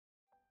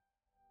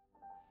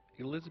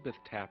Elizabeth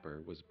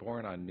Tapper was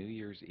born on New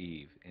Year's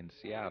Eve in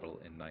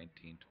Seattle in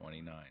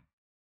 1929.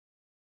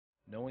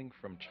 Knowing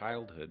from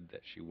childhood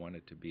that she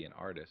wanted to be an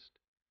artist,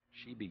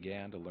 she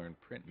began to learn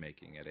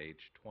printmaking at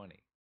age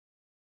 20.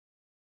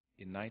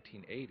 In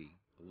 1980,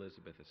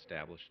 Elizabeth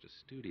established a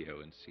studio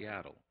in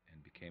Seattle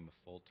and became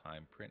a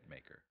full-time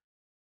printmaker.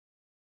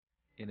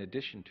 In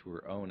addition to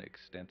her own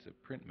extensive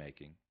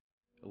printmaking,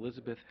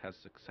 Elizabeth has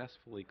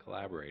successfully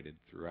collaborated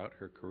throughout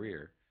her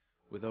career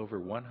with over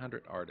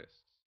 100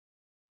 artists,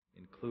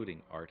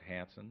 including Art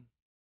Hansen,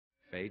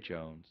 Faye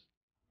Jones,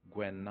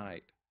 Gwen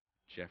Knight,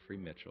 Jeffrey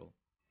Mitchell,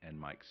 and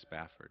Mike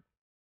Spafford.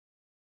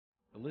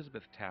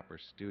 Elizabeth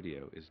Tapper's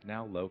studio is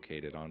now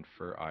located on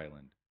Fur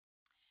Island.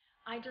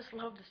 I just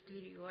love the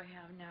studio I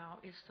have now.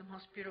 It's the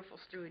most beautiful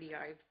studio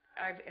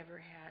I've ever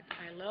had.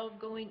 I love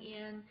going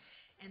in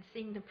and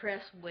seeing the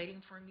press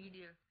waiting for me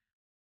to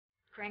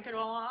crank it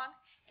all on,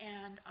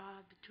 and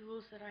the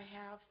tools that I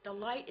have. The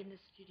light in the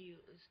studio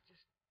is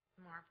just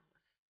marvelous.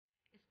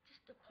 It's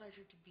just a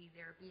pleasure to be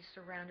there, be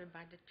surrounded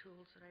by the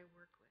tools that I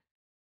work with.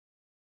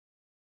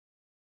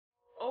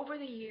 Over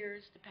the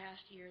years, the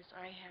past years,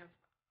 I have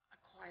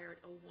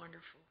acquired a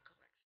wonderful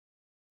collection,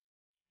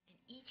 and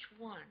each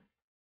one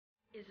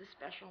is a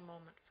special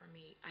moment for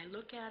me. I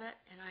look at it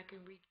and I can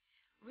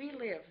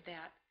relive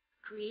that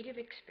creative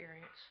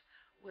experience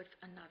with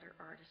another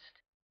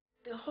artist.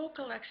 The whole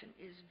collection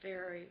is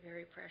very,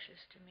 very precious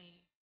to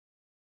me.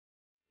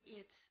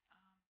 It's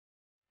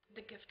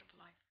the gift of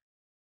life.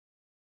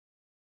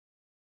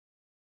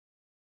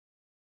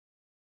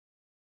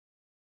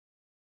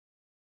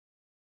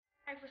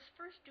 I was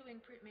first doing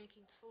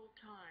printmaking full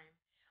time.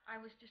 I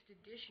was just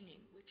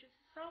editioning, which is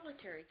a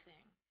solitary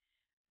thing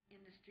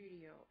in the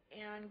studio.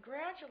 And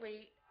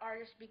gradually,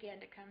 artists began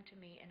to come to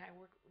me, and I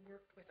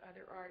worked with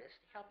other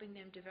artists, helping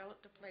them develop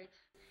the plates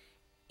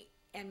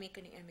and make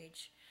an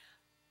image.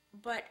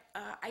 But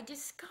I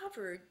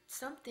discovered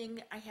something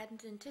I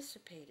hadn't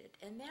anticipated,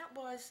 and that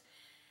was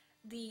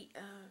the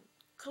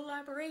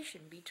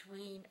collaboration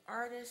between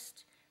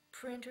artist,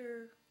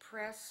 printer,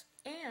 press,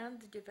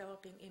 and the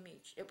developing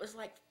image. It was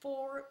like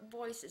four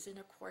voices in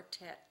a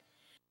quartet.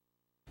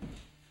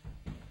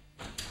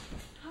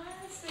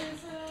 Hi,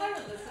 Susan. Hi,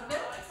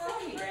 Elizabeth.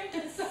 Oh, it's great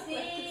to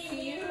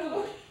see you.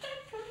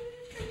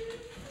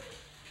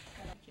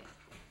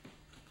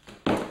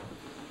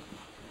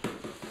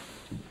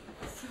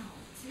 So,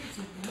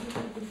 Susan, what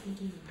have you been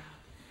thinking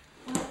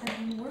about? Well,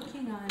 I've been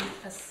working on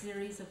a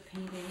series of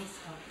paintings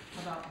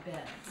about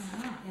beds.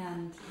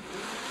 And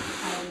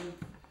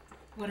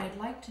what I'd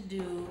like to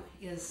do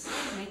is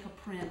make a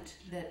print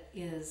that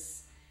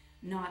is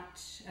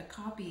not a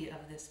copy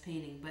of this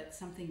painting, but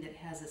something that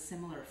has a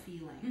similar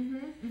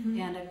feeling.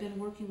 And I've been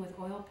working with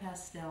oil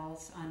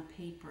pastels on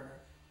paper,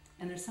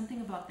 and there's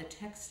something about the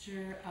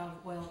texture of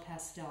oil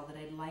pastel that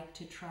I'd like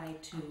to try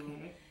to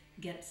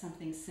get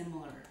something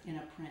similar in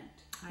a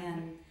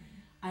print.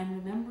 I'm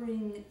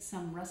remembering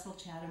some Russell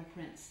Chatham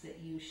prints that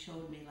you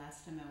showed me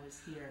last time I was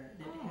here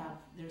that have,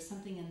 there's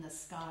something in the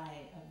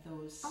sky of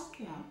those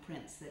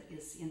prints that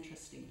is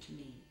interesting to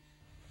me.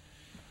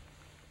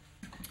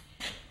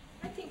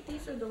 I think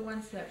these are the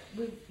ones that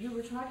you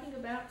were talking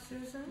about,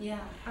 Susan?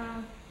 Yeah.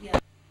 Yeah.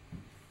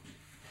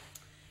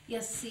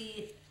 Yes,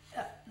 see,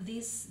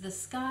 the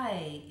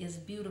sky is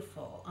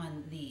beautiful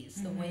on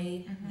these, the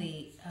way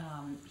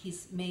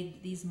he's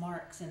made these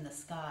marks in the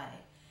sky.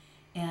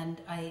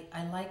 And I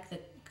like the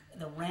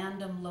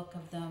random look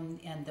of them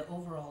and the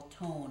overall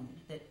tone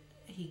that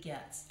he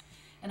gets.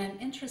 And I'm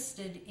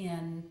interested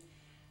in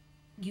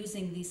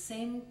using these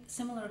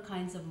similar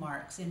kinds of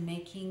marks in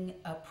making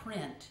a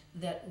print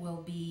that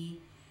will be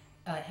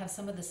have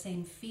some of the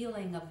same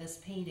feeling of this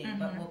painting,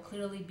 but will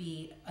clearly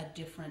be a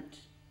different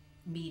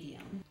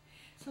medium.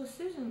 So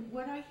Susan,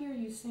 what I hear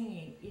you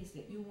saying is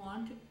that you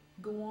want to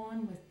go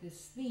on with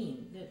this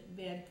theme, the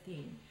bed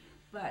theme,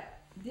 but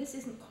this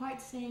isn't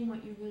quite saying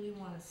what you really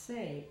want to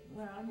say.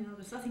 Well, you know,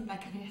 there's nothing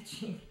like an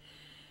etching.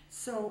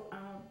 So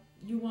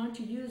you want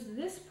to use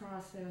this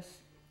process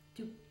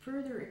to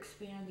further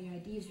expand the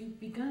ideas you've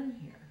begun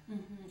here.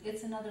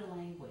 It's another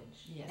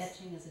language. Yes.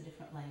 Etching is a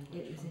different language.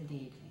 It is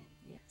indeed.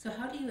 Yeah. So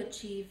how do you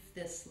achieve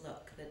this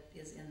look that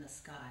is in the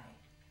sky?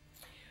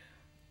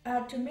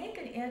 To make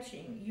an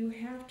etching, you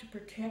have to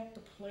protect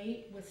the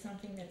plate with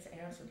something that's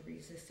acid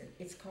resistant.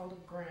 It's called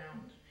a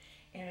ground.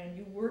 And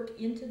you work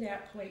into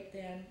that plate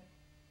then,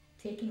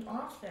 taking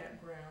off that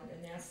ground,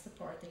 and that's the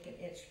part that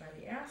gets etched by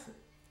the acid.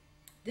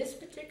 This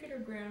particular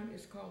ground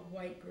is called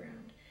white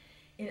ground.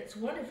 And it's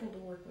wonderful to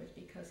work with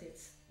because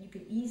you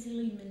can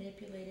easily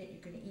manipulate it,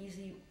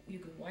 you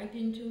can wipe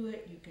into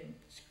it, you can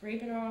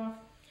scrape it off,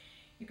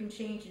 you can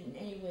change it in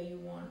any way you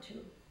want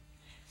to.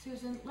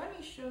 Susan, let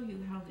me show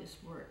you how this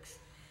works.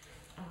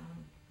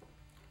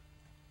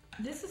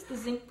 This is the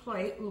zinc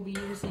plate we'll be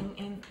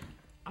using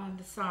on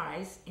the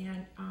size,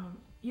 and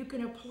you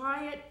can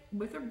apply it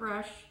with a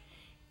brush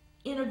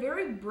in a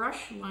very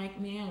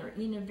brush-like manner,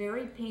 in a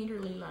very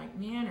painterly-like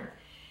manner.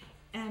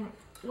 And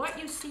what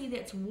you see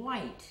that's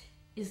white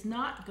is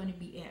not going to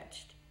be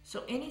etched.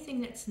 So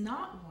anything that's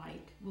not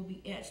white will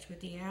be etched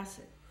with the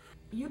acid.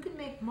 you can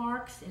make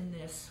marks in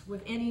this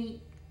with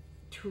any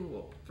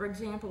tool. For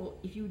example,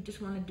 if you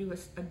just want to do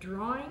a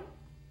drawing,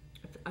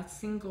 a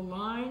single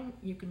line,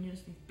 you can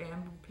use these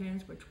bamboo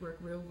pens, which work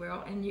real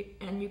well, and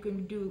you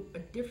can do a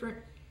different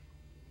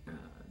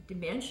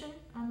dimension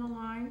on the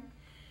line.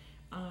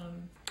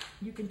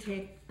 You can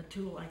take a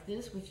tool like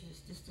this, which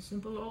is just a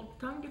simple old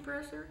tongue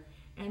depressor,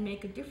 and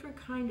make a different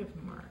kind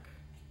of mark.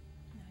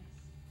 Nice.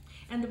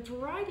 And the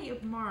variety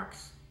of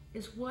marks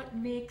is what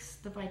makes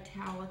the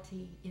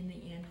vitality in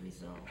the end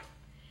result.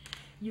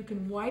 You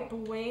can wipe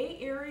away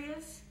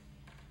areas.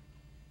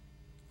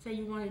 Say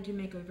you wanted to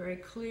make a very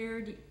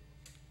clear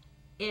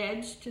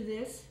edge to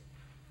this.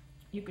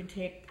 You can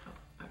take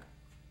a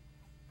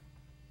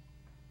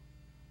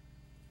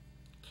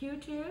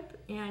Q-tip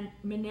and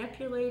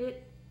manipulate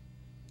it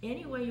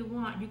any way you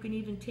want. You can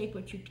even take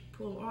what you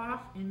pull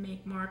off and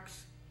make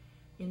marks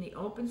in the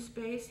open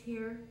space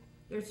here.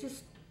 There's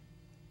just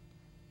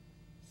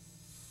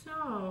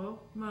so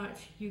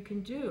much you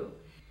can do.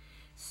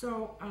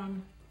 So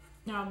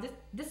now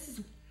this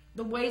is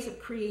the ways of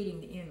creating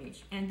the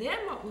image. And then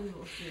what we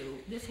will do,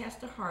 this has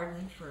to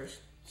harden first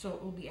so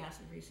it will be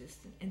acid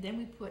resistant. And then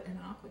we put an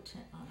aqua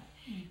tint on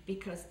it.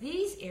 Because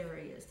these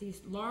areas,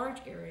 these large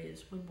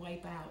areas, would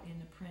wipe out in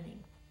the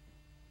printing.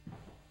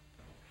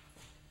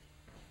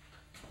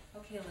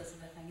 Okay,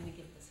 Elizabeth, I'm going to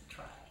give this a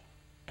try.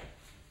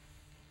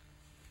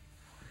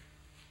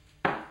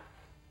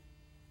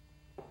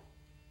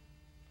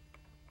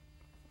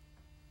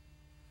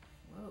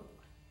 Whoa.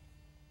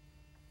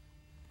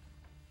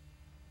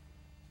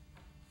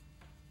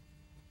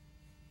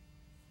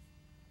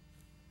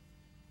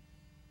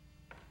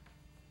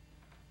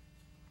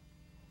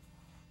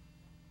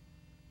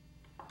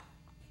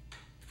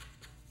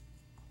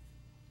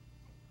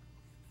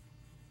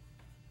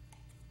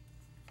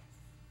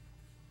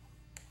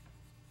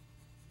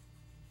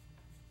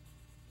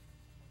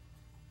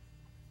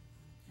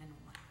 I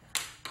don't like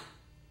that.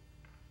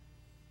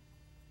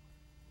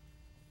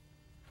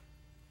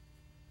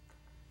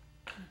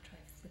 I'm going to try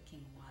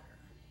flicking water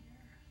on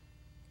here.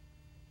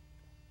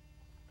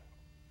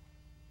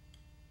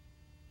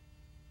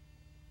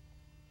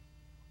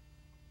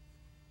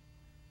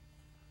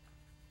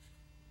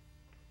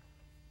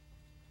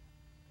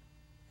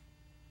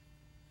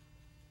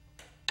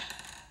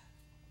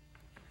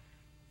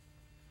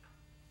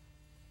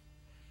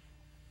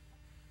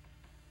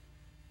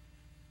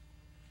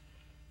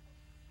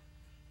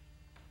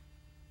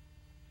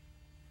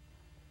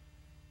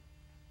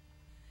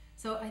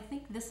 So I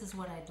think this is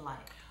what I'd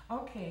like.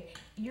 Okay,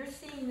 you're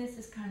seeing this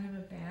as kind of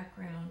a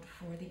background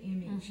for the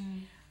image.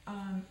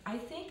 I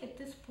think at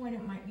this point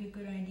it might be a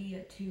good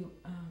idea to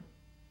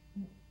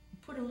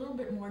put a little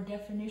bit more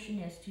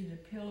definition as to the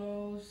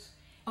pillows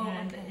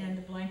and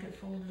the blanket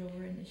folded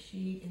over in the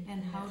sheet.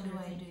 And how that do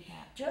sort of I thing. do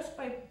that? Just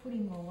by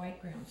putting more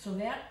white ground. So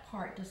that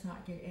part does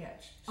not get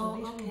etched. So Oh,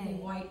 these will okay. be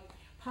white,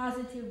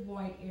 positive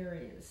white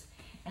areas.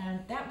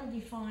 And that will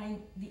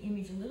define the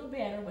image a little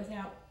better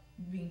without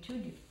being too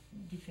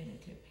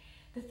definitive.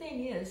 The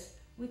thing is,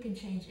 we can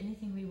change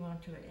anything we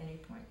want to at any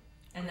point.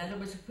 In other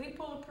words, if we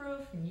pull a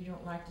proof and you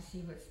don't like to see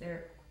what's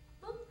there,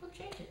 we'll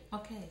change it.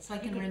 Okay, so I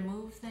You can can-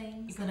 remove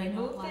things You can that I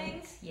remove don't like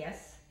things,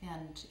 yes,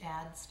 and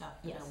add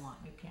stuff that yes, I want.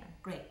 you can.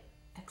 Great,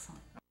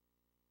 excellent.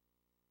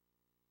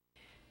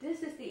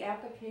 This is the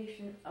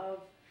application of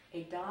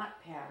a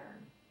dot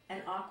pattern,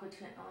 an aqua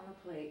tint on the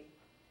plate.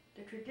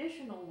 The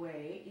traditional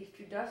way is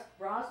to dust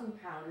rosin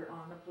powder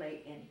on the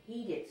plate and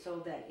heat it so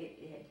that it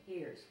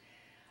adheres.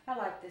 I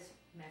like this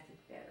method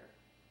better.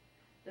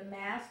 The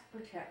mask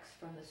protects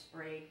from the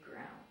sprayed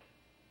ground.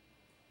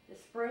 The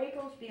spray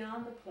goes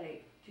beyond the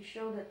plate to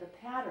show that the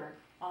pattern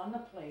on the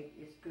plate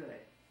is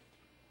good.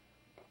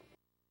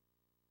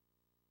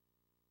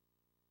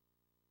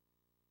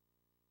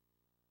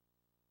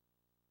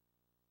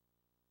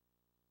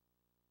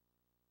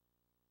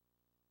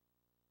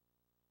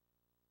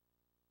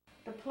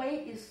 The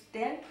plate is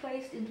then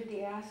placed into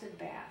the acid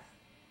bath.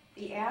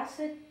 The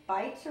acid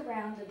bites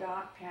around the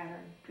dot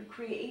pattern to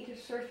create a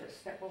surface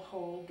that will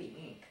hold the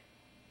ink.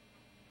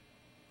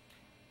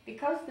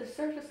 Because the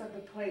surface of the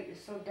plate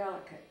is so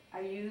delicate,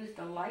 I used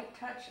a light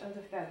touch of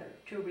the feather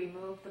to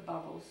remove the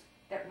bubbles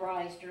that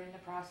rise during the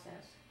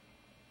process.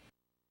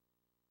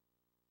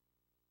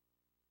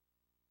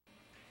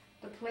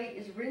 The plate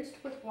is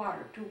rinsed with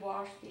water to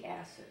wash the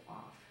acid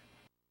off.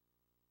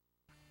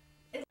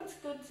 It looks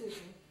good,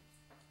 Susan,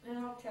 and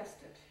I'll test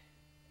it.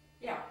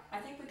 Yeah, I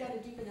think we got a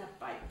deep enough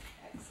bite.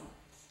 Excellent.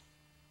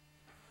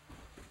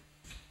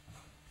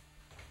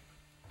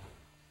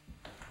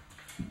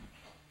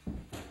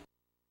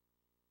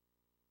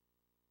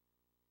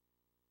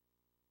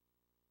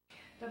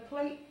 The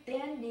plate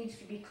then needs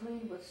to be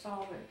cleaned with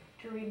solvent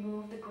to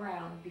remove the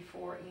ground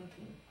before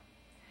inking.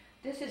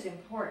 This is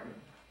important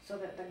so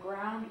that the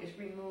ground is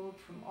removed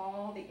from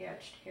all the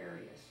etched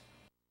areas.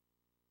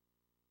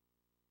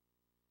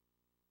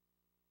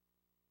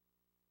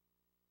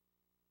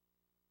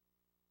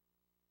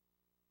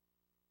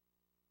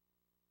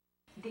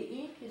 The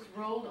ink is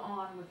rolled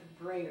on with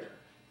a brayer.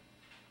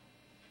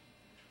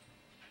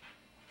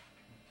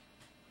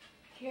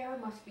 care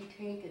must be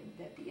taken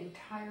that the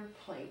entire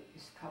plate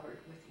is covered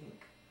with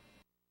ink.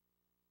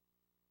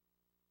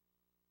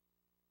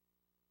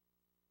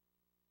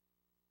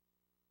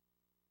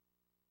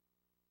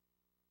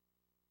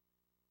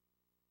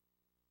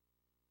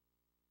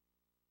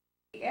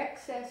 The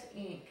excess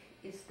ink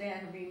is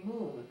then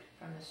removed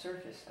from the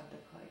surface of the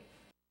plate.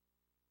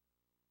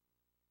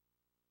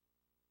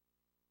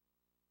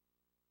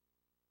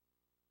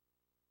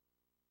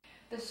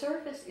 The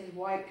surface is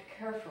wiped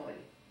carefully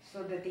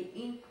so that the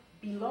ink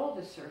below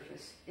the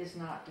surface is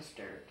not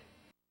disturbed.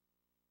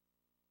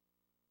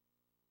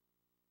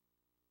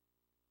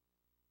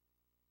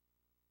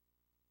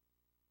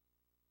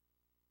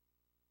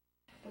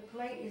 The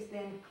plate is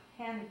then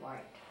hand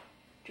wiped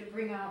to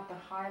bring out the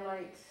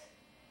highlights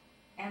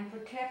and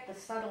protect the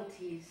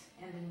subtleties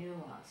and the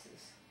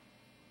nuances.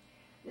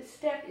 This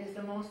step is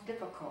the most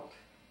difficult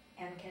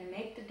and can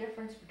make the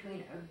difference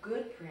between a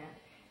good print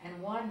and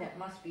one that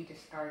must be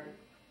discarded.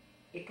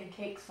 It can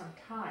take some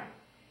time,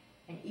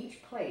 and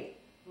each plate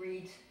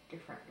reads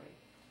differently.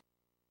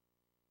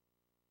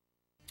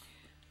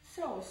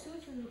 So,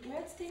 Susan,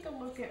 let's take a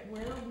look at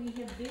where we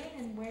have been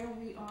and where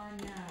we are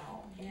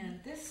now.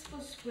 And this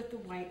was with the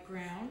white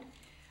ground.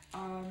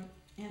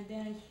 And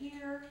then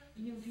here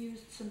you've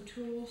used some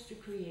tools to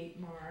create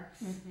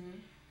marks.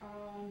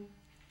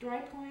 Dry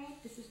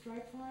point, this is dry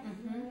point.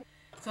 Right?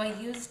 So I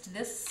used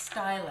this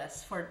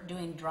stylus for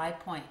doing dry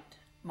point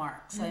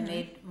marks. So I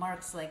made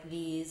marks like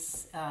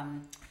these,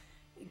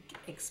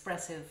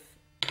 expressive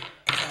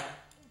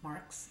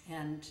marks,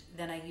 and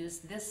then I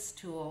used this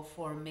tool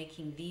for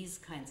making these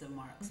kinds of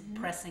marks,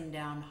 pressing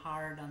down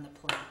hard on the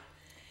plate.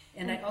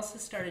 And I also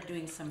started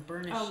doing some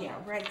burnishing. Oh yeah,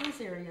 right, these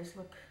areas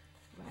look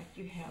like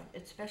you have,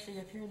 especially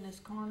up here in this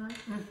corner.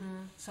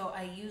 So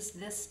I used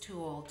this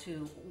tool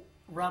to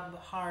rub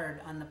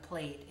hard on the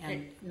plate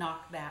and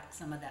knock back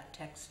some of that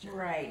texture.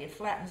 Right, it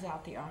flattens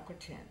out the aqua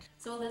tint.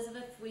 So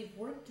Elizabeth, we've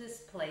worked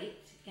this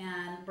plate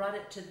and brought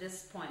it to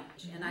this point,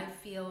 and I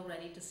feel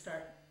ready to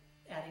start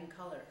adding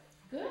color.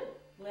 Good,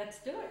 let's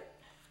do it.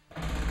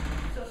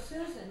 So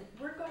Susan,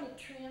 we're going to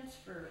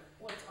transfer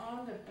what's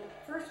on the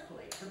first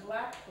plate, the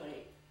black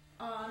plate,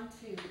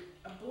 onto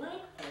a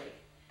blank plate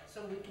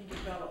so we can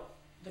develop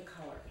the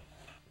color.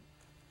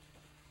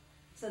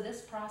 So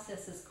this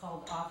process is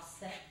called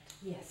offset.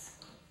 Yes.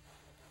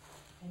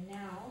 And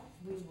now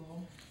we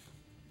will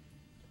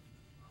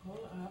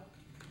hold up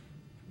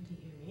the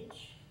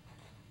image,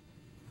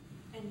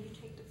 and you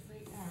take the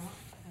plate out.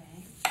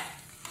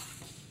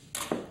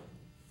 Okay.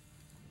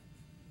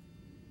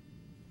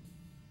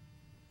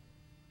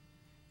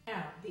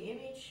 Now the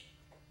image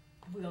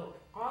will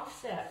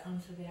offset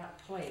onto that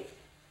plate.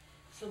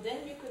 So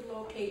then you could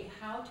locate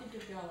how to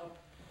develop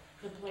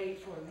the plate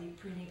for the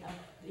printing of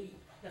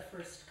The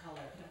first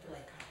color, the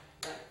plate.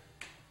 Right.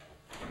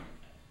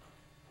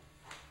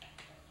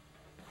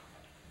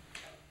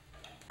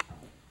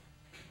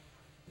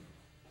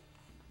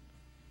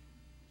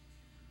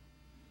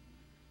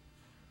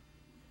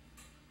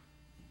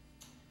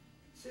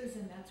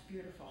 Susan, that's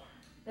beautiful.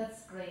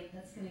 That's great.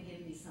 That's going to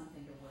give me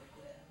something to work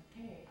with.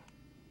 Okay.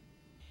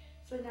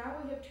 So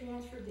now we have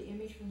transferred the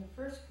image from the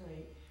first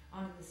plate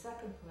onto the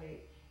second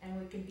plate, and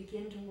we can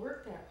begin to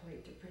work that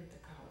plate to print the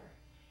color.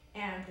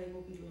 And they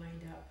will be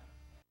lined up.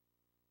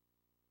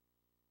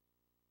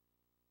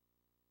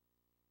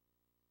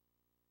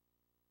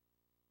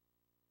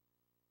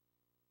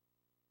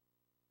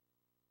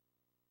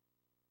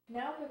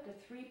 Now that the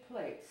 3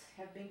 plates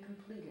have been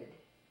completed,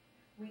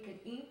 we can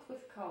ink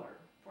with color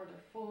for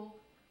the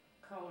full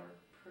color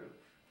proof.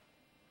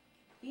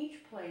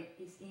 Each plate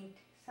is inked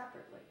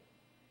separately.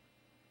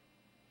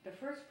 The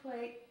first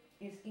plate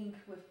is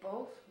inked with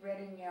both red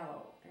and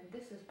yellow, and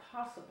this is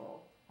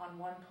possible on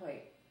one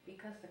plate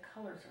because the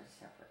colors are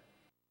separate.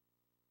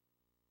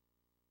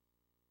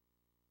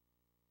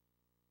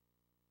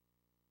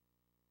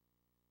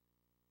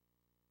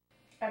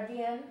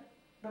 Again,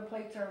 the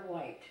plates are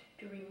wiped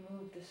to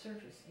remove the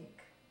surface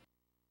ink.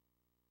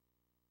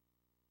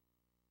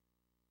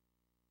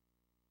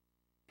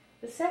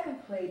 The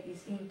second plate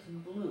is inked in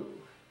blue,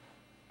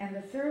 and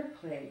the third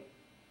plate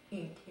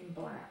inked in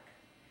black.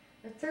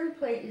 The third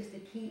plate is the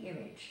key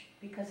image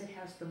because it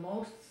has the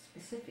most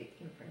specific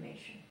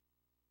information.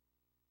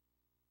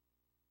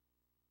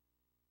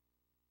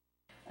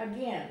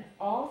 Again,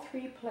 all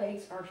 3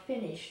 plates are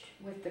finished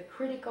with the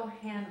critical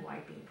hand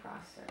wiping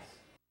process.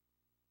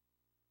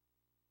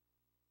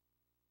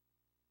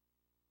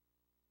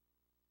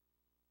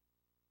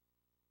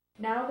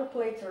 Now the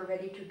plates are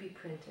ready to be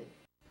printed.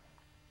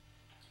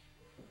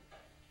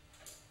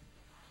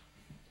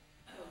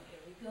 Oh, here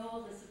we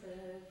go,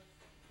 Elizabeth.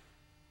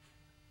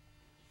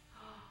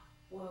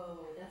 Whoa,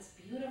 that's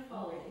beautiful.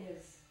 Oh, it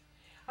is.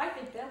 I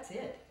think that's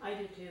it. I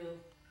do too.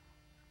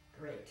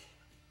 Great.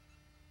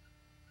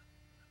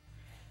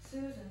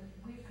 Susan,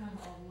 we've come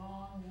a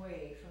long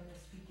way from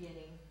this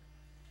beginning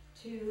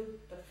to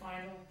the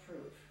final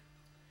proof.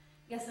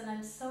 Yes, and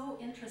I'm so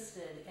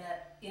interested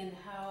in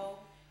how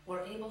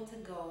we're able to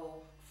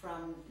go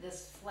from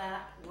this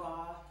flat,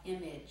 raw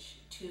image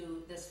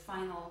to this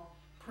final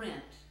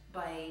print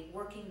by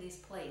working these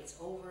plates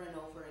over and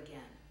over again.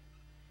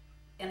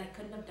 And I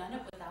couldn't have done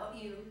it without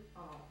you.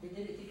 Oh, they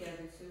did it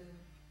together, Susan.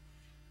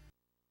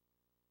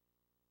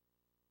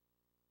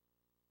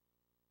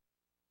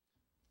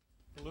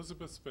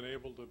 Elizabeth's been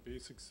able to be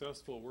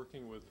successful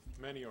working with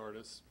many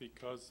artists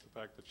because of the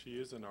fact that she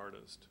is an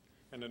artist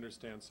and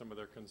understands some of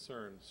their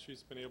concerns.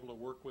 She's been able to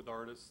work with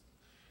artists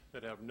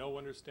that have no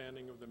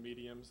understanding of the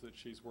mediums that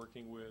she's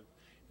working with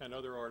and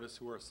other artists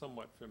who are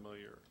somewhat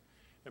familiar,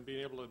 and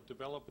being able to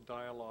develop a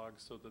dialogue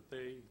so that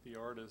they, the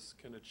artists,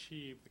 can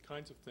achieve the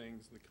kinds of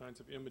things and the kinds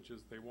of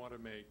images they want to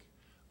make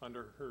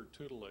under her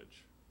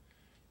tutelage.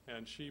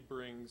 And she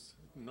brings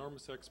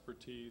enormous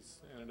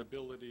expertise and an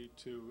ability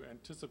to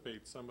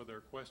anticipate some of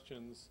their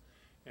questions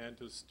and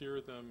to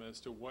steer them as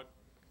to what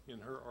in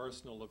her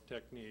arsenal of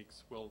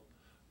techniques will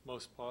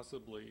most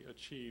possibly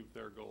achieve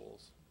their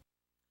goals.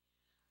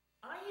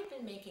 I have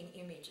been making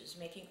images,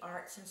 making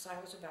art since I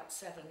was about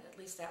 7. At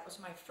least that was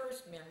my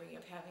first memory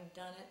of having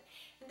done it.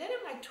 And then in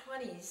my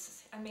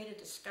 20s, I made a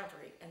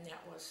discovery, and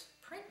that was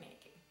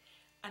printmaking.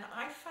 And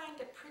I find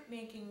that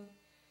printmaking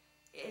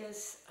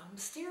is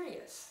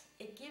mysterious.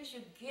 It gives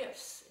you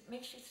gifts. It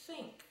makes you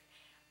think.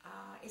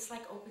 It's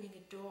like opening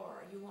a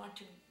door. You want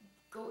to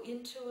go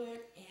into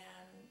it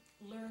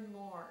and learn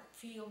more,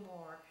 feel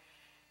more,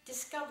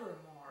 discover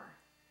more.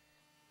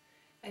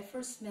 I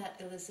first met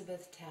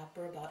Elizabeth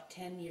Tapper about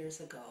 10 years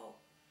ago.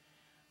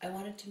 I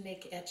wanted to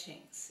make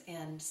etchings,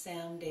 and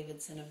Sam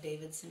Davidson of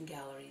Davidson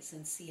Galleries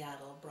in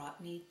Seattle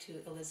brought me to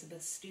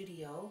Elizabeth's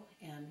studio,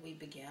 and we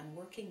began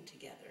working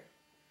together.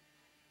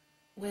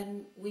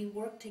 When we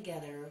work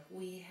together,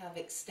 we have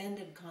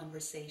extended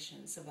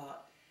conversations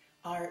about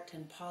art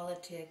and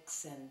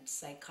politics and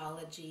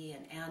psychology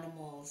and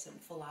animals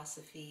and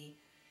philosophy.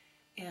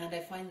 And I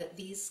find that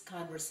these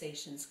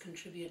conversations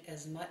contribute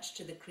as much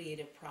to the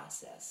creative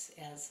process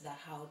as the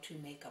how to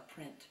make a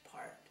print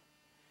part.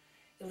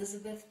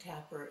 Elizabeth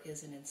Tapper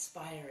is an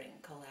inspiring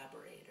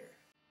collaborator.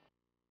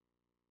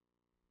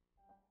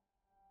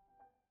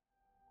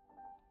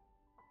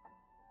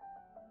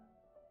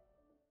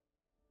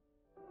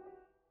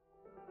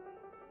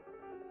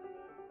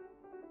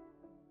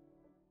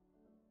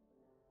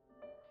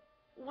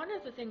 One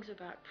of the things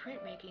about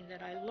printmaking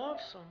that I love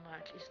so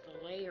much is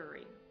the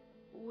layering,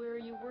 where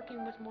you're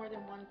working with more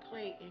than one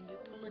plate and you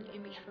pull an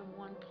image from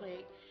one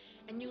plate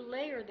and you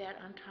layer that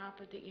on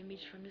top of the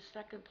image from the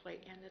second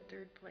plate and the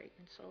third plate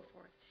and so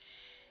forth.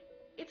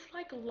 It's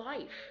like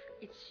life.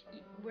 It's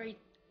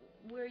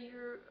where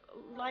your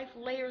life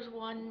layers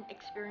one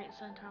experience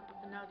on top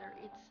of another.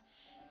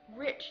 It's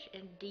rich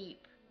and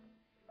deep.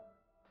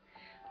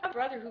 A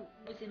brother who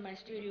was in my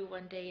studio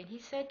one day, and he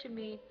said to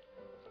me,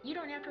 "You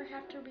don't ever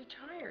have to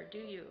retire, do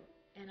you?"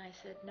 And I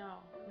said,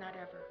 "No, not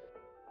ever."